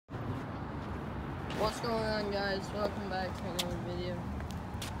What's going on, guys? Welcome back to another video.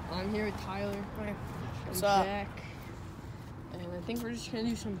 I'm here with Tyler and What's up? Jack, and I think we're just gonna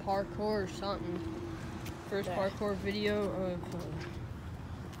do some parkour or something. First parkour video of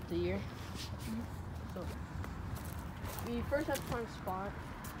the year. So we first have to find a spot.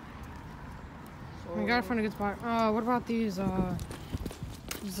 So, We gotta find a good spot. What about these?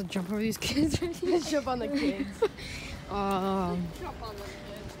 Just jump over these kids. jump on the kids. Jump on them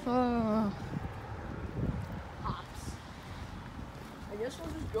kids. Hops. I guess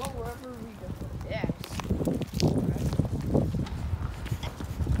we'll just go wherever we go. Yes.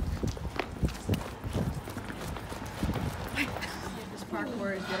 This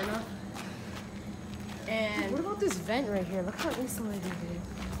parkour is good enough. And What about this vent right here? Look how insulated it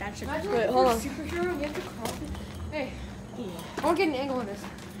is. that should Imagine wait, if hold you're on. a superhero and you have to crawl through. Hey, I want to get an angle on this.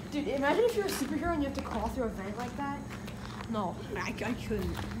 Dude, imagine if you're a superhero and you have to crawl through a vent like that. No, I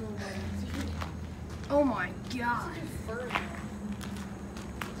couldn't. Oh my god.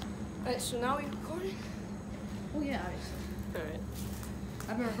 Alright, so now we recording? Oh yeah, obviously. Alright.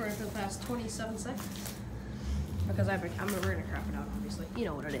 I've been recording for the past 27 seconds. Because we're gonna crap it out, obviously. You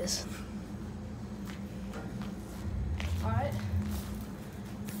know what it is. Alright.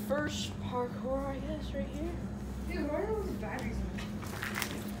 First parkour, I guess, right here. Dude, why are those batteries in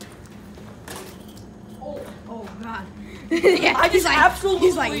Oh god. Yeah, I just absolutely.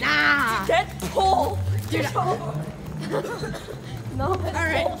 he's like, nah. Deadpool! Dude, No,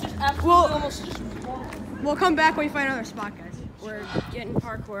 Alright. just absolutely Well- almost just. we'll come back when we find another spot, guys. We're getting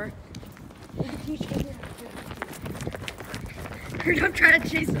parkour. I'm trying to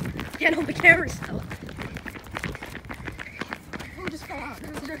chase him. Can't hold the camera still. Oh, just fell out.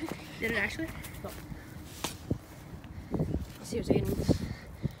 Did it actually? No. Let's see what Aiden's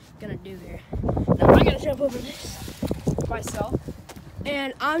gonna do here. Now I'm gonna jump over this myself.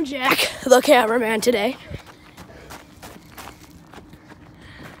 And I'm Jack, the cameraman today.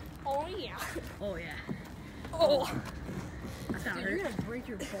 Oh yeah. Oh yeah. Oh. That's not Dude, hurt. you're gonna break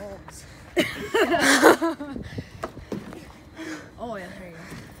your balls. Oh yeah, there you go.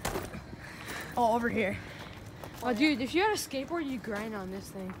 Oh, over here. Oh, dude, if you had a skateboard, you'd grind on this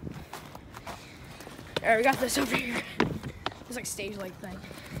thing. Alright, we got this over here. It's like stage-like thing.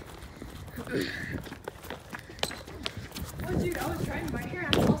 Oh, dude, I was driving my hair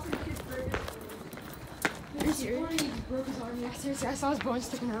and I saw some kid's burger. You're serious? He broke his arm. Yeah, seriously, I saw his bone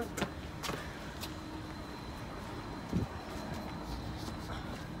sticking out.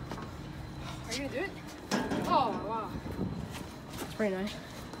 Are you gonna do it? Oh, wow. It's pretty nice.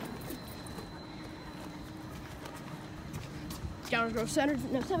 Downers Grove Center,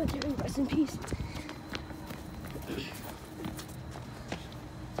 no cemetery, rest in peace.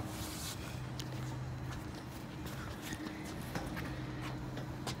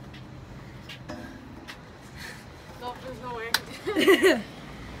 No, there's no way.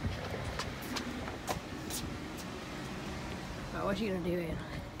 Alright, what you gonna do, Ian?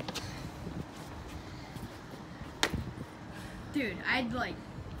 Dude, I'd like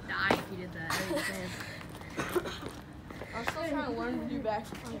die if you did that. I know what you're saying. I'm still trying to learn to do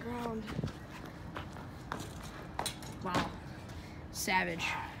backflip on the ground. Wow. Savage.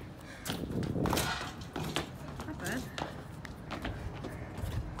 Not bad.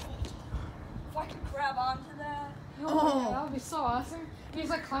 If I can grab onto that. Oh. That would be so awesome. Can you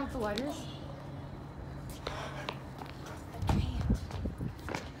just like climb up the ladders? I can't.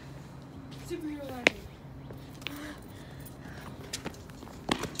 Superhero ladder.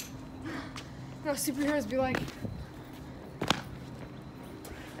 You know, superheroes be like.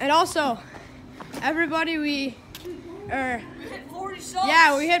 And also, everybody, we Hit 40 subs.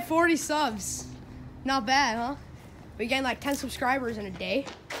 yeah, we hit 40 subs. Not bad, huh? We gained like 10 subscribers in a day.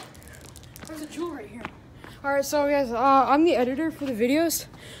 There's a jewel right here. All right, so guys, I'm the editor for the videos.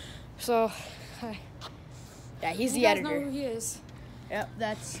 So, Yeah, he's you the guys editor. know who he is. Yep,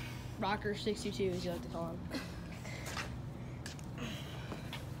 that's Rocker62, as you like to call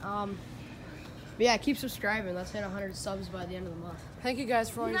him. But yeah, keep subscribing. Let's hit 100 subs by the end of the month. Thank you guys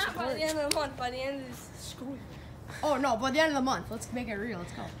for all your Not by support. the end of the month, by the end of this school year. Oh no, by the end of the month. Let's make it real.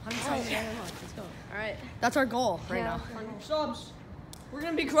 Let's go. 100 subs by the end of the month. Let's go. Alright. That's our goal right now. 100 subs. We're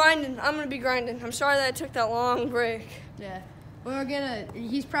gonna be grinding. I'm gonna be grinding. I'm sorry that I took that long break. Yeah.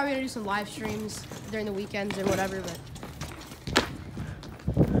 He's probably gonna do some live streams during the weekends or whatever, but.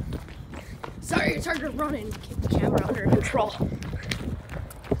 Sorry, it's hard to run and keep the camera under control.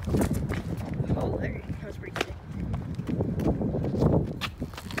 Oh, there you go. That was pretty good.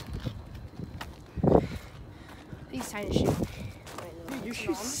 These tiny shoes. Dude, your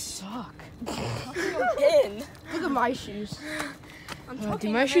shoes suck. Pin. Look at my shoes.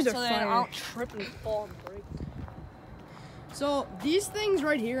 Dude, my shoes are so that I fire. don't trip and fall and break. So these things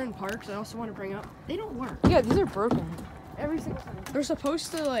right here in parks, I also want to bring up, they don't work. Yeah, these are broken. Every single time. They're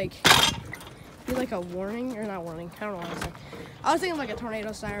supposed to like be like a warning or not warning. I don't know what I was saying. I was thinking like a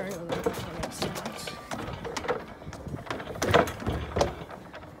tornado siren or like a tornado sirens.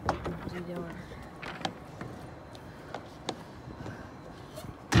 What's he doing?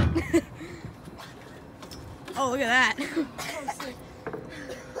 Oh, look at that.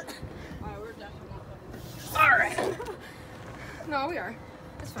 Alright. No, we are.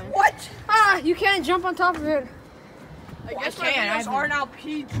 It's fine. What? Ah, you can't jump on top of it. I guess I my can, videos are now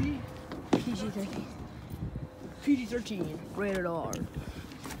PG. PG-13. PG-13. Rated R.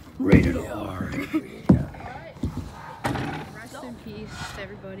 Rated R. Rest in peace to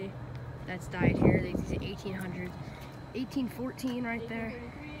everybody that's died here. These 1800s. 1814 right there.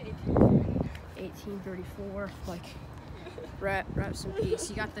 1834. Like, rest in peace.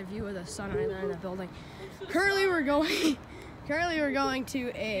 You got the view of the sun right there in the building. Currently we're going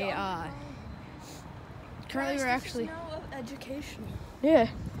to a currently we're actually education. yeah.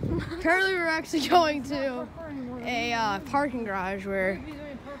 Currently we're actually going to a parking garage where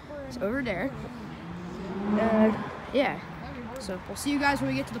it's over there. Yeah. So we'll see you guys when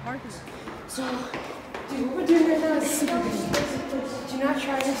we get to the parking garage. So, dude, what we're doing right now is super dangerous. Do not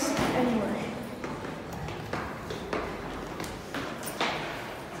try this anywhere.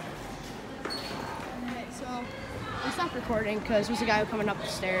 Okay, so we stopped recording because there's a guy coming up the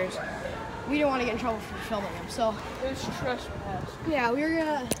stairs. We didn't want to get in trouble for filming him, so It's trespass. yeah, we were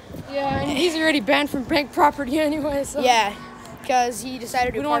gonna. Yeah, and he's already banned from bank property anyway, so. Yeah, because he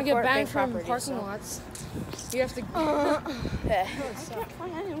decided to We don't want to parkour get at banned bank from property, parking so. lots. You have to. Yeah.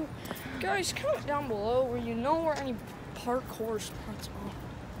 Guys, comment down below where you know where any parkour spots are.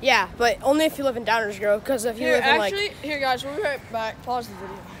 Yeah, but only if you live in Downers Grove, because if you Here, live in actually, here guys, we'll be right back. Pause the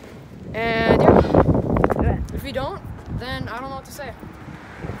video. And yeah, if you don't, then I don't know what to say.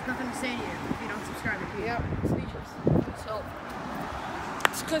 nothing to say to you if you don't subscribe to people. Yeah, speechless. So,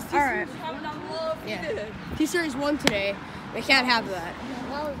 it's because All right. comment down below if Yeah. you did. T-Series won today. We can't have that.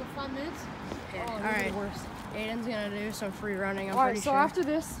 That was the 5 minutes. Yeah. Oh, All these are right. the worst. Aiden's gonna do some free running. I'm All right, pretty so sure. after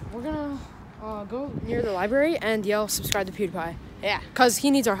this, we're gonna go near the library and yell subscribe to PewDiePie. Yeah. Because he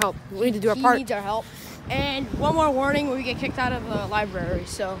needs our help. We need to do our He part. needs our help. And one more warning: when we get kicked out of the library.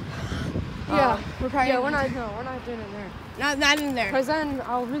 So Yeah, we're probably yeah, we're not doing it there. not in there. Because then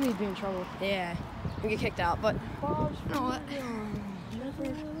I'll really be in trouble. Yeah, we get kicked out. But you know what?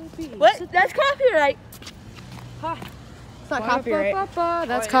 What? That's copyright. It's not copyright.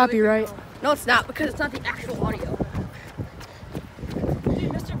 That's Oh, copyright. No, it's not because it's not the actual audio.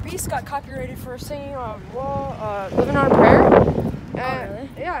 Dude, Mr. Beast got copyrighted for singing Living on a Prayer. Really?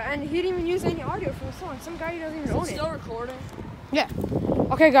 Yeah, and he didn't even use any audio for the song. Some guy who doesn't even own It's it. still recording. Yeah.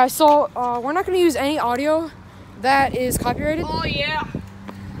 Okay, guys, so we're not going to use any audio that is copyrighted. Oh yeah.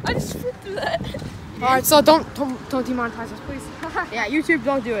 I just flipped through that. All right, so don't demonetize us, please. Yeah, YouTube,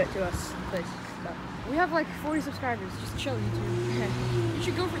 don't do it to us, please. We have like 40 subscribers. Just chill, YouTube. You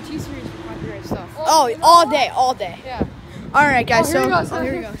should go for T-Series for copyright stuff. Oh, you know all what? day, all day. Yeah. All right, guys. here we go. So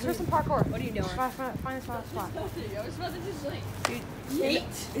here we go. Here's some parkour. What are you doing? Find a spot. I was about to just like, Dude,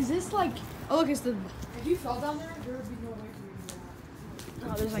 is this like? Oh, look, it's the. If you fell down there, there would be no way for you to get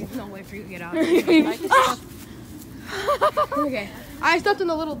out. Oh, there's like no way for you to get out. I Okay, I stepped in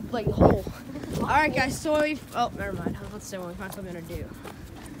a little like hole. All right, guys. So we. Oh, never mind. Let's say when we find something to do.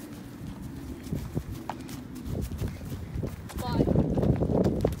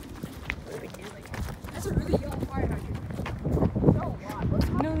 That's a really yellow fire hydrant.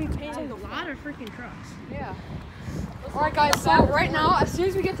 No, we painted a lot of freaking trucks. Yeah. All right, guys. So right now, as soon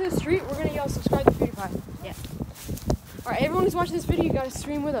as we get to the street, we're gonna yell subscribe to PewDiePie. Yeah. All right, everyone who's watching this video, you gotta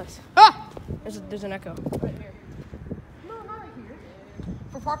stream with us. Ah! There's an echo. Right here. No, not right here.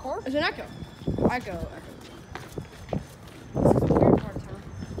 For parkour. There's an echo. Echo. This is a weird part of town.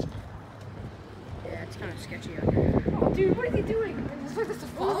 Yeah, it's kind of sketchy out here. Oh, dude, what is he doing? It's like this.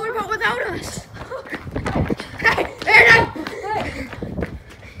 Well, what about without us? Hey, Hey!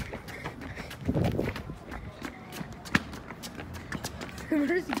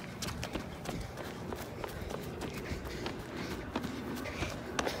 Where is he?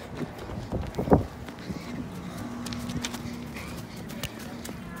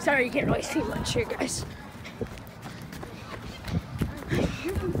 Sorry, you can't really see much here, guys.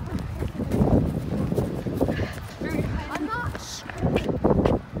 I'm not.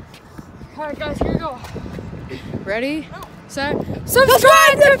 All right, guys, here we go. Ready, set,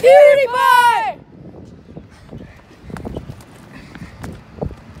 Subscribe to PewDiePie!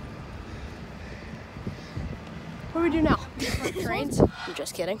 What do we do now? Trains?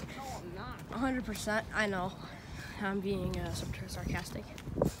 Just kidding. No, I'm not. 100%. I know. I'm being sarcastic.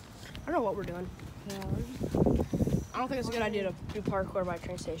 I don't know what we're doing. Yeah, I don't think it's a good idea to do parkour by a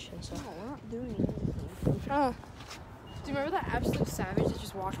train station. So. no, we're not doing anything. Oh. Do you remember that absolute savage that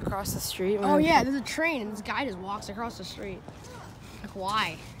just walked across the street? Oh yeah, there's a train and this guy just walks across the street. Like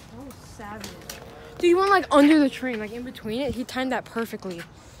why? That was savage. Dude, he went like under the train, like in between it. He timed that perfectly.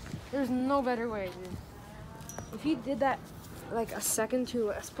 There's no better way, dude. If he did that like a split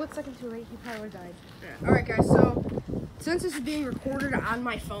second too late, he probably would have died. Yeah. All right, guys. So since this is being recorded on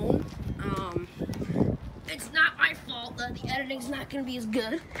my phone, it's not my fault that the editing's not gonna be as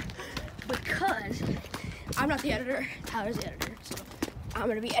good because I'm not the editor. Tyler's the editor, so I'm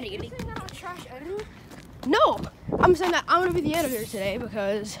gonna be editing. You're saying that I'm a trash editor? No, I'm saying that I'm gonna be the editor today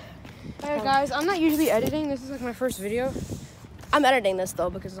because Hey guys, I'm not usually editing. This is like my first video. I'm editing this though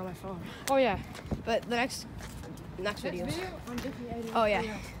because it's on my phone. Oh yeah. But the next video. I'm definitely editing. Oh yeah,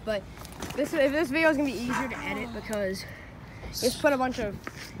 but this video is gonna be easier to edit because just put a bunch of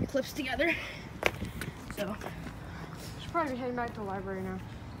clips together. So Should probably be heading back to the library now.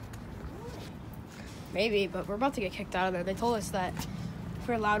 maybe, but we're about to get kicked out of there. They told us that if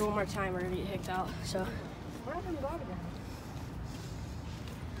we're allowed one more time, we're gonna get kicked out. So What happened to that again?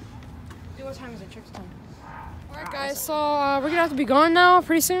 Dude, what time is it? Check the time. Alright guys, so we're gonna have to be gone now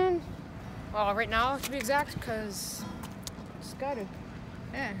pretty soon. Well, right now to be exact, because just gotta.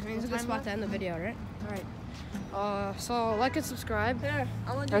 yeah, I mean it's a good spot to end the video, right? Alright. So like and subscribe. Yeah,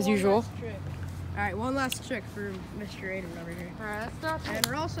 As usual. All right, one last trick for Mr. Aiden over here. Alright, let's stop. And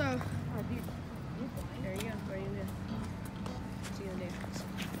we're also. There you go. What are you gonna do? What's he gonna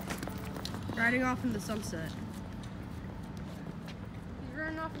do? Riding off in the sunset. He's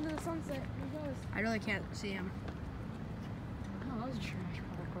running off into the sunset. Here he goes. I really can't see him. Oh, that was a trash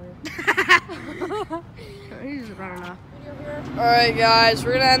parkour. He's just running off. Alright guys,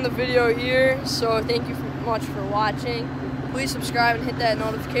 we're gonna end the video here, so thank you much for watching. Please subscribe and hit that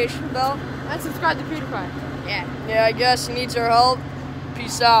notification bell. And subscribe to PewDiePie. Yeah. Yeah, I guess he needs our help.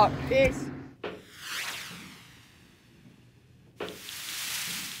 Peace out. Peace.